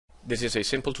This is a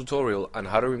simple tutorial on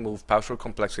how to remove password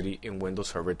complexity in Windows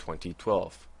Server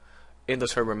 2012. In the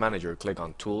Server Manager, click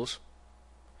on Tools,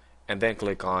 and then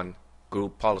click on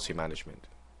Group Policy Management.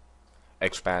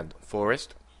 Expand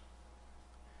Forest,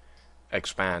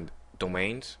 expand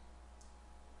Domains,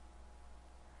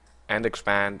 and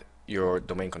expand your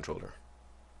domain controller.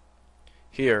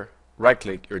 Here,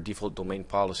 right-click your default domain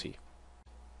policy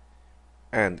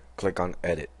and click on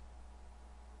Edit.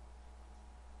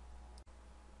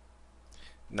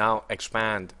 Now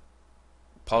expand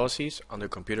Policies under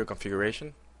Computer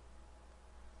Configuration,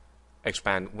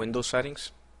 expand Windows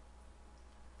Settings,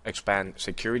 expand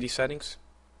Security Settings,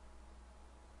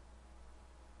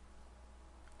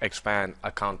 expand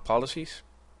Account Policies,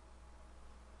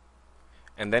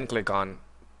 and then click on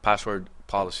Password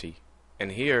Policy.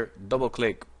 And here,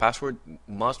 double-click Password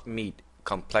must meet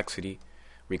complexity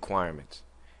requirements.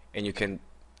 And you can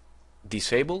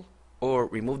disable or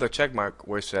remove the checkmark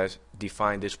where it says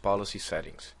define this policy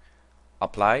settings.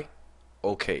 Apply,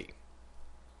 OK.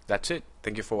 That's it.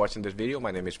 Thank you for watching this video.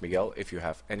 My name is Miguel. If you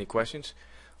have any questions,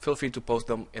 feel free to post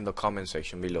them in the comment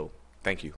section below. Thank you.